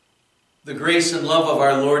The grace and love of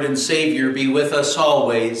our Lord and Savior be with us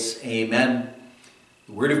always. Amen.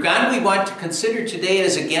 The Word of God we want to consider today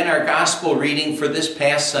is again our gospel reading for this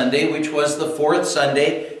past Sunday, which was the fourth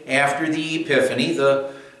Sunday after the Epiphany,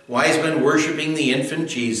 the wise men worshiping the infant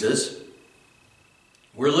Jesus.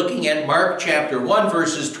 We're looking at Mark chapter 1,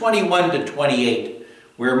 verses 21 to 28,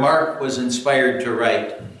 where Mark was inspired to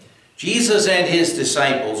write, Jesus and his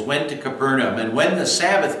disciples went to Capernaum, and when the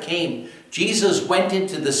Sabbath came, Jesus went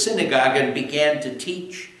into the synagogue and began to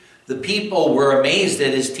teach. The people were amazed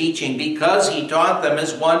at his teaching because he taught them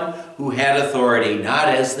as one who had authority, not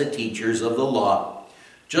as the teachers of the law.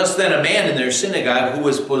 Just then a man in their synagogue who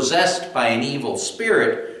was possessed by an evil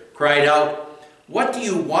spirit cried out, "What do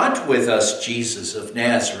you want with us, Jesus of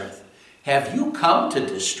Nazareth? Have you come to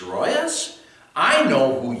destroy us? I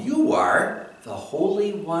know who you are, the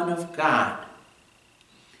Holy One of God."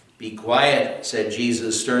 "Be quiet," said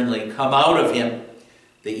Jesus sternly. "Come out of him."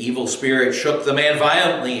 The evil spirit shook the man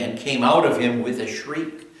violently and came out of him with a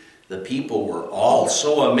shriek. The people were all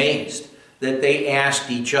so amazed that they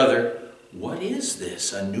asked each other, "What is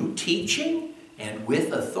this, a new teaching? And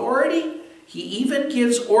with authority? He even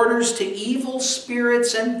gives orders to evil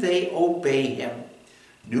spirits and they obey him."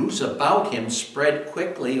 News about him spread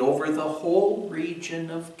quickly over the whole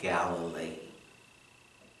region of Galilee.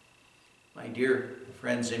 My dear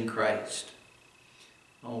friends in Christ,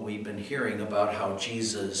 we've been hearing about how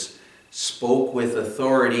Jesus spoke with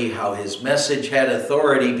authority, how his message had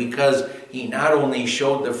authority because he not only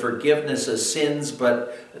showed the forgiveness of sins,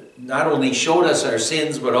 but not only showed us our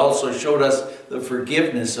sins, but also showed us the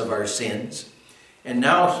forgiveness of our sins. And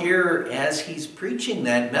now here, as he's preaching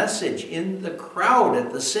that message in the crowd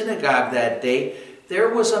at the synagogue that day, there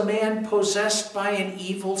was a man possessed by an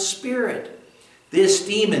evil spirit. This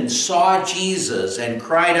demon saw Jesus and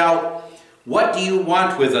cried out, "What do you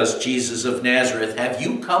want with us, Jesus of Nazareth? Have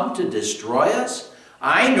you come to destroy us?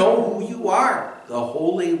 I know who you are, the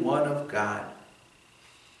Holy One of God."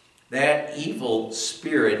 That evil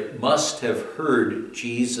spirit must have heard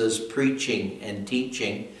Jesus preaching and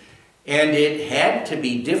teaching, and it had to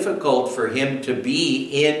be difficult for him to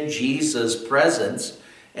be in Jesus' presence,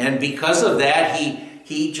 and because of that,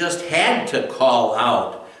 he just had to call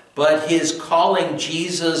out. But his calling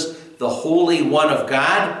Jesus the Holy One of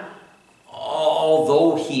God,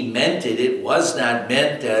 although he meant it, it was not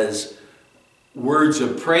meant as words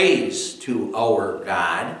of praise to our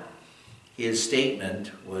God. His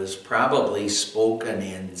statement was probably spoken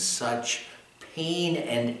in such pain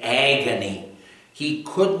and agony. He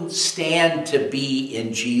couldn't stand to be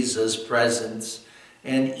in Jesus' presence.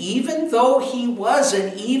 And even though he was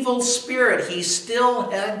an evil spirit, he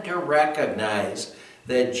still had to recognize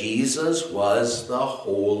that Jesus was the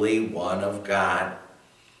Holy One of God.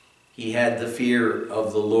 He had the fear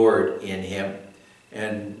of the Lord in him.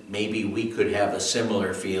 And maybe we could have a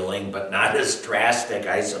similar feeling, but not as drastic,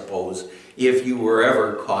 I suppose, if you were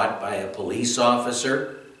ever caught by a police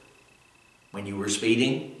officer when you were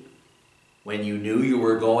speeding, when you knew you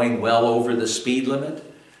were going well over the speed limit.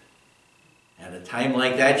 At a time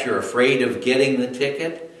like that, you're afraid of getting the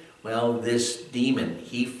ticket. Well, this demon,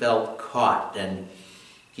 he felt caught, and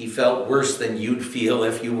he felt worse than you'd feel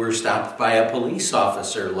if you were stopped by a police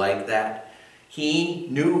officer like that. He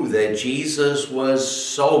knew that Jesus was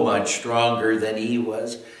so much stronger than he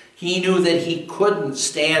was. He knew that he couldn't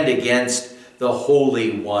stand against the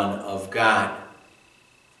Holy One of God.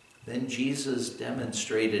 Then Jesus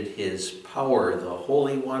demonstrated his power. The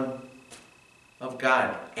Holy One of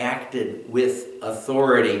God acted with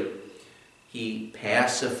authority. He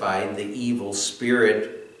pacified the evil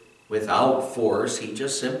spirit without force. He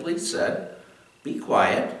just simply said, "Be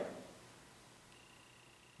quiet."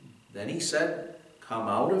 Then he said, "Come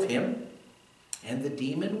out of him." And the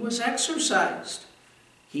demon was exorcised.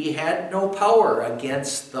 He had no power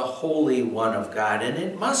against the Holy One of God. And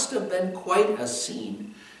it must have been quite a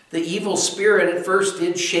scene. The evil spirit at first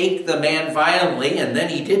did shake the man violently, and then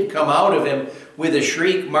he did come out of him with a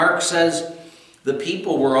shriek. Mark says, the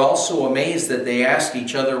people were also amazed that they asked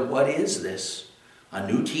each other, "What is this? A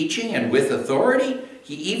new teaching and with authority?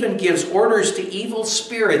 He even gives orders to evil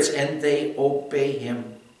spirits and they obey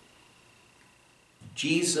him."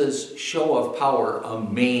 Jesus' show of power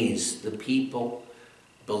amazed the people.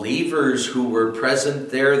 Believers who were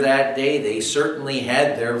present there that day, they certainly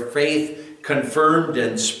had their faith confirmed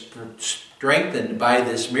and strengthened by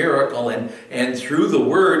this miracle. And through the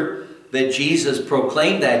word that Jesus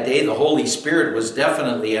proclaimed that day, the Holy Spirit was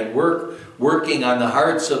definitely at work, working on the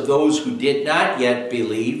hearts of those who did not yet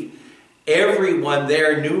believe. Everyone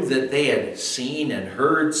there knew that they had seen and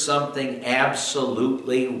heard something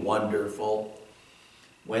absolutely wonderful.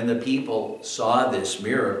 When the people saw this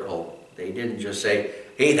miracle, They didn't just say,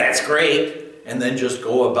 hey, that's great, and then just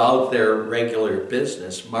go about their regular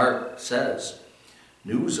business. Mark says,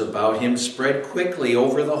 news about him spread quickly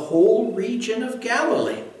over the whole region of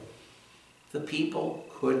Galilee. The people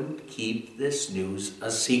couldn't keep this news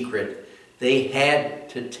a secret. They had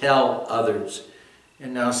to tell others.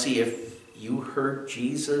 And now see, if you heard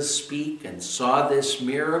Jesus speak and saw this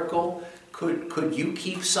miracle, could you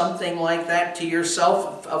keep something like that to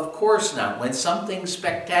yourself? Of course not. When something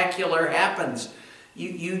spectacular happens,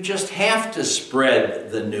 you just have to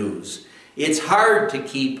spread the news. It's hard to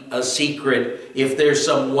keep a secret if there's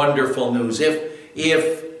some wonderful news.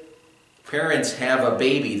 If parents have a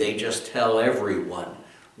baby, they just tell everyone.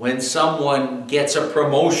 When someone gets a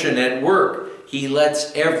promotion at work, he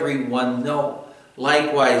lets everyone know.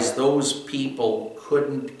 Likewise, those people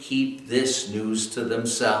couldn't keep this news to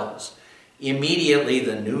themselves. Immediately,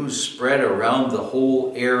 the news spread around the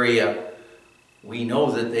whole area. We know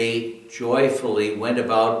that they joyfully went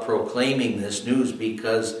about proclaiming this news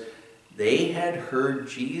because they had heard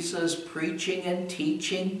Jesus preaching and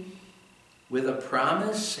teaching with a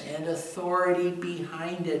promise and authority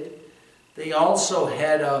behind it. They also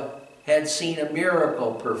had seen a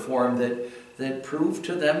miracle performed that proved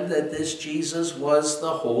to them that this Jesus was the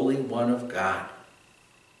Holy One of God.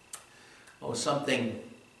 Oh, something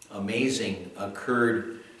amazing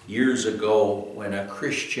occurred years ago when a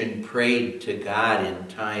Christian prayed to God in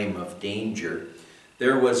time of danger.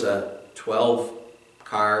 There was a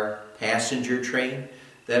 12-car passenger train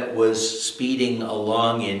that was speeding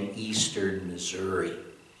along in eastern Missouri.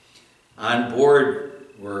 On board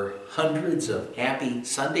were hundreds of happy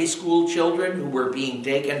Sunday school children who were being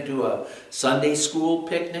taken to a Sunday school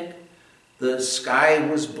picnic. The sky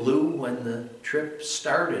was blue when the trip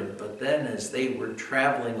started, but then as they were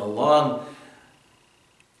traveling along,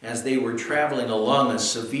 a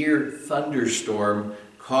severe thunderstorm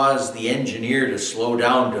caused the engineer to slow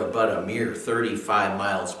down to about a mere 35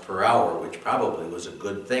 miles per hour, which probably was a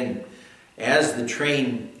good thing. As the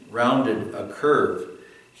train rounded a curve,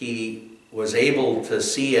 he was able to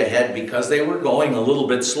see ahead, because they were going a little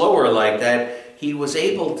bit slower like that. He was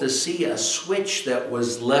able to see a switch that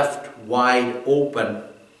was left wide open.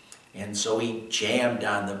 And so he jammed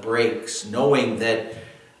on the brakes, knowing that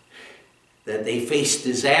they faced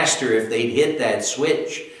disaster if they'd hit that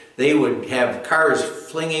switch. They would have cars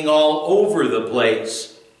flinging all over the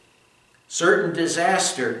place. Certain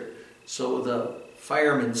disaster. So the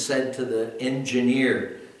fireman said to the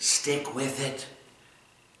engineer, "Stick with it.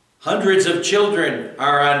 Hundreds of children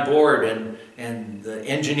are on board." And the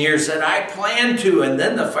engineer said, "I plan to." And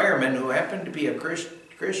then the fireman, who happened to be a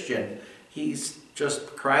Christian, he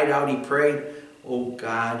just cried out, he prayed, "Oh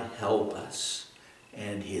God, help us."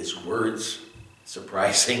 And his words,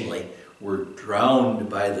 surprisingly, were drowned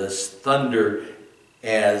by this thunder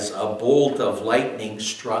as a bolt of lightning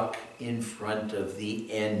struck in front of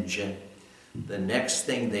the engine. The next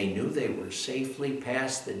thing they knew, they were safely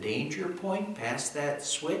past the danger point, past that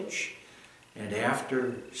switch. And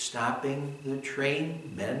after stopping the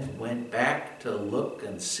train, men went back to look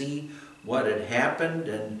and see what had happened,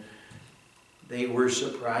 and they were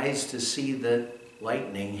surprised to see that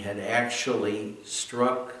lightning had actually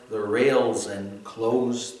struck the rails and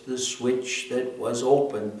closed the switch that was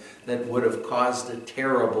open, that would have caused a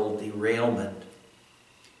terrible derailment.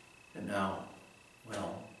 And now,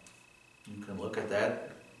 well, you can look at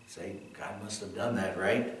that and say, God must have done that,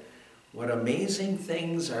 right? What amazing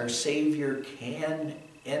things our Savior can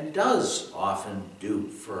and does often do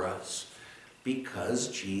for us. Because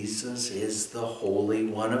Jesus is the Holy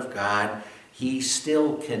One of God, He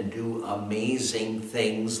still can do amazing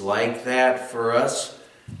things like that for us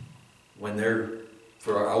when they're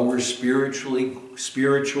for our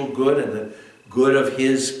spiritual good and the good of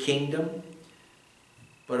His kingdom.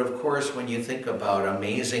 But of course, when you think about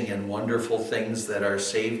amazing and wonderful things that our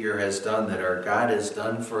Savior has done, that our God has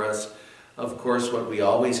done for us, of course, what we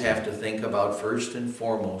always have to think about first and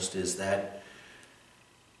foremost is that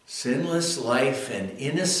sinless life and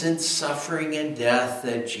innocent suffering and death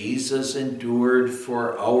that Jesus endured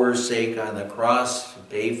for our sake on the cross to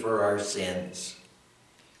pay for our sins.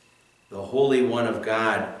 The Holy One of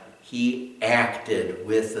God, He acted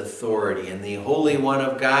with authority. And the Holy One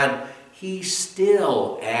of God, He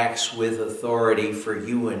still acts with authority for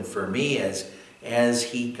you and for me as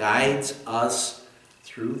He guides us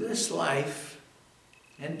through this life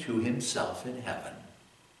and to Himself in heaven.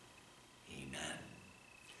 Amen.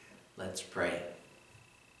 Let's pray.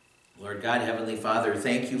 Lord God, Heavenly Father,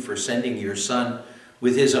 thank You for sending Your Son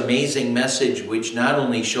with His amazing message, which not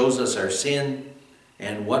only shows us our sin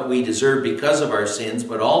and what we deserve because of our sins,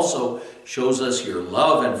 but also shows us Your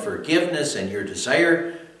love and forgiveness and Your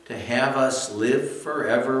desire to have us live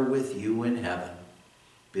forever with you in heaven.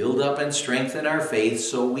 Build up and strengthen our faith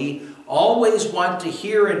so we always want to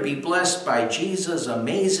hear and be blessed by Jesus'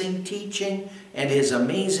 amazing teaching and his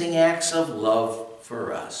amazing acts of love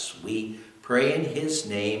for us. We pray in his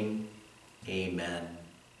name. Amen.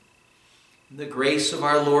 The grace of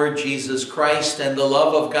our Lord Jesus Christ and the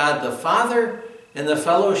love of God the Father and the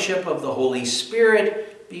fellowship of the Holy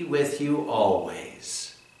Spirit be with you always.